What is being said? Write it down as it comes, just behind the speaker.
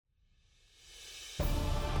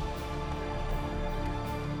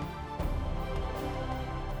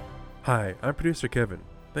Hi, I'm producer Kevin.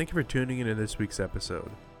 Thank you for tuning in to this week's episode.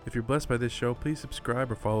 If you're blessed by this show, please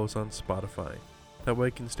subscribe or follow us on Spotify. That way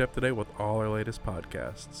you can stay up to date with all our latest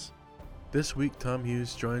podcasts. This week, Tom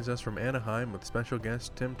Hughes joins us from Anaheim with special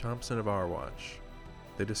guest Tim Thompson of Our Watch.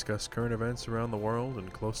 They discuss current events around the world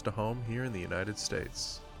and close to home here in the United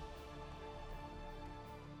States.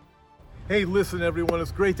 Hey, listen everyone,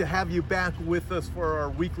 it's great to have you back with us for our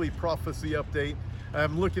weekly prophecy update.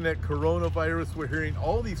 I'm looking at coronavirus. We're hearing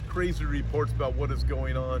all these crazy reports about what is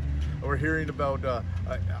going on. We're hearing about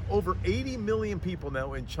over 80 million people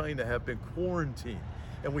now in China have been quarantined.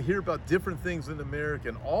 And we hear about different things in America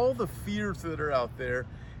and all the fears that are out there.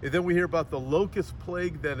 And then we hear about the locust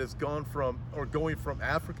plague that has going from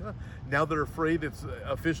Africa. Now they're afraid,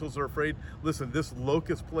 officials are afraid. Listen, this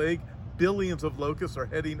locust plague, billions of locusts are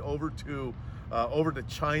heading over to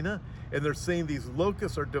China, and they're saying these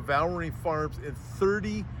locusts are devouring farms in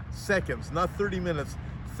 30 seconds, not 30 minutes,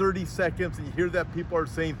 30 seconds. And you hear that people are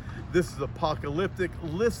saying this is apocalyptic.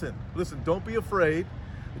 Listen, don't be afraid.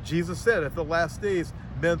 Jesus said at the last days,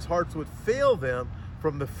 men's hearts would fail them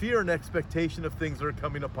from the fear and expectation of things that are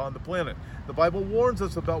coming upon the planet. The Bible warns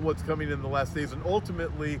us about what's coming in the last days, and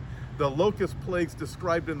ultimately the locust plagues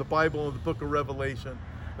described in the Bible in the book of Revelation,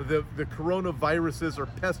 the coronaviruses or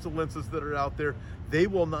pestilences that are out there, they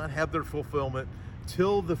will not have their fulfillment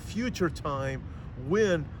till the future time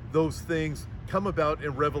when those things come about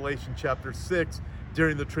in Revelation chapter 6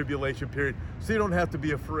 during the tribulation period. So you don't have to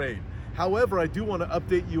be afraid. However, I do want to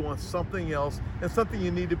update you on something else and something you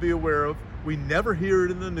need to be aware of. We never hear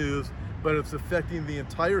it in the news, but it's affecting the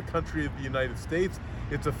entire country of the United States.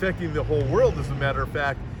 It's affecting the whole world, as a matter of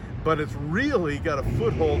fact. But it's really got a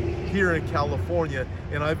foothold here in California.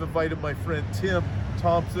 And I've invited my friend Tim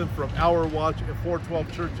Thompson from Our Watch at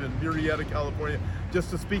 412 Church in Murrieta, California,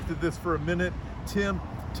 just to speak to this for a minute. Tim,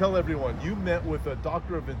 tell everyone, you met with a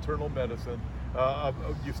doctor of internal medicine.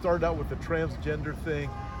 You started out with the transgender thing.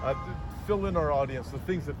 Fill in our audience the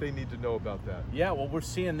things that they need to know about that. Yeah, well, we're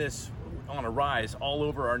seeing this on a rise all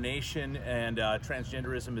over our nation, and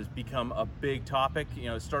transgenderism has become a big topic. You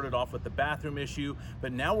know, it started off with the bathroom issue,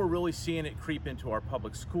 but now we're really seeing it creep into our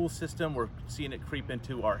public school system. We're seeing it creep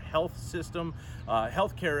into our health system.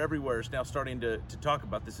 Healthcare everywhere is now starting to talk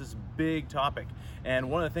about this. This is a big topic. And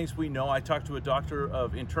one of the things we know, I talked to a doctor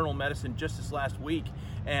of internal medicine just this last week,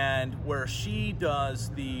 and where she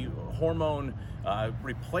does the hormone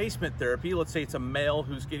replacement therapy. Let's say it's a male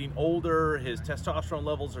who's getting older, his testosterone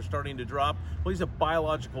levels are starting to drop. Well, he's a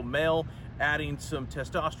biological male. Adding some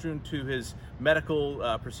testosterone to his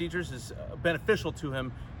medical procedures is beneficial to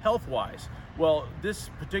him health-wise. Well, this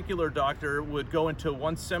particular doctor would go into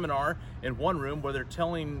one seminar in one room where they're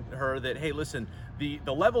telling her that, hey, listen, the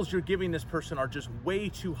levels you're giving this person are just way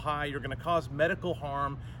too high. You're going to cause medical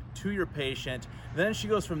harm to your patient. Then she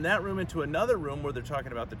goes from that room into another room where they're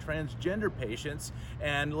talking about the transgender patients,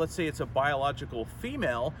 and let's say it's a biological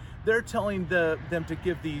female. They're telling them to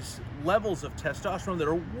give these levels of testosterone that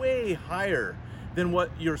are way higher than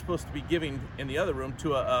what you're supposed to be giving in the other room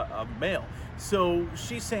to a male. So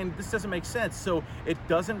she's saying this doesn't make sense. So it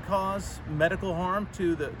doesn't cause medical harm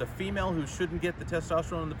to the female who shouldn't get the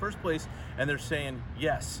testosterone in the first place, and they're saying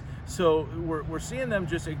yes. So we're seeing them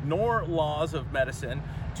just ignore laws of medicine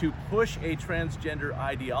to push a transgender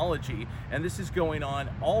ideology, and this is going on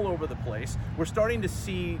all over the place. We're starting to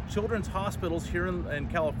see children's hospitals here in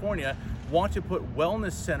California want to put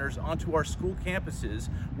wellness centers onto our school campuses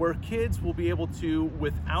where kids will be able to,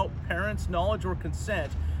 without parents' knowledge or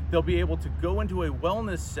consent, they'll be able to go into a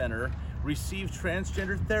wellness center, receive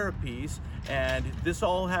transgender therapies, and this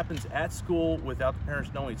all happens at school without the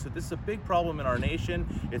parents knowing. So this is a big problem in our nation.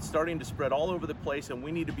 It's starting to spread all over the place, and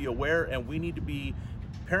we need to be aware, and we need to be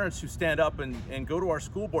parents who stand up and go to our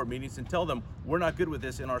school board meetings and tell them we're not good with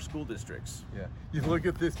this in our school districts. Yeah, you look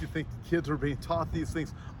at this, you think the kids are being taught these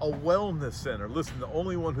things. A wellness center. Listen, the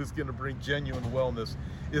only one who's going to bring genuine wellness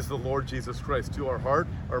is the Lord Jesus Christ to our heart,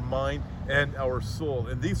 our mind, and our soul.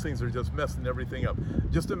 And these things are just messing everything up.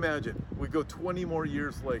 Just imagine, we go 20 more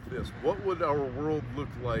years like this. What would our world look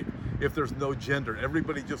like if there's no gender?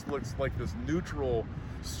 Everybody just looks like this neutral,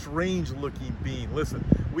 strange looking being. Listen,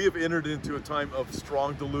 we have entered into a time of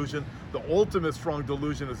strong delusion. The ultimate strong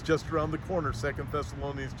delusion is just around the corner, 2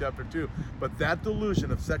 Thessalonians chapter 2. But that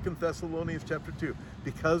delusion of 2 Thessalonians chapter 2,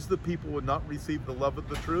 because the people would not receive the love of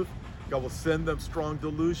the truth, God will send them strong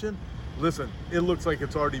delusion. Listen, it looks like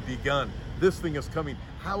it's already begun. This thing is coming.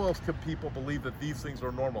 How else can people believe that these things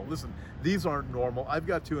are normal? Listen, these aren't normal. I've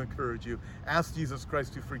got to encourage you. Ask Jesus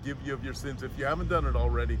Christ to forgive you of your sins if you haven't done it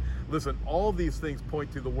already. Listen, all these things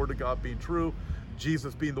point to the Word of God being true,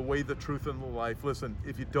 Jesus being the way, the truth, and the life. Listen,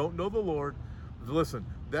 if you don't know the Lord, Listen,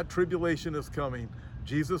 that tribulation is coming.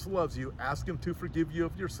 Jesus loves you. Ask him to forgive you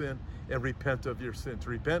of your sin and repent of your sin. To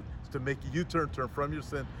repent is to make you turn from your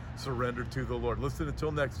sin, surrender to the Lord. Listen,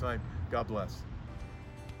 until next time, God bless.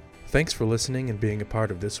 Thanks for listening and being a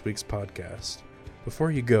part of this week's podcast.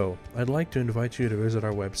 Before you go, I'd like to invite you to visit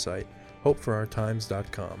our website,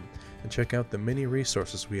 hopeforourtimes.com, and check out the many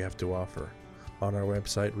resources we have to offer. On our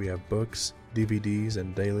website, we have books, DVDs,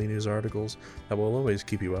 and daily news articles that will always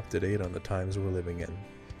keep you up to date on the times we're living in.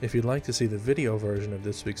 If you'd like to see the video version of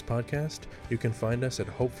this week's podcast, you can find us at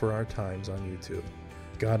Hope for Our Times on YouTube.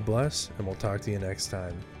 God bless, and we'll talk to you next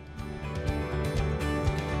time.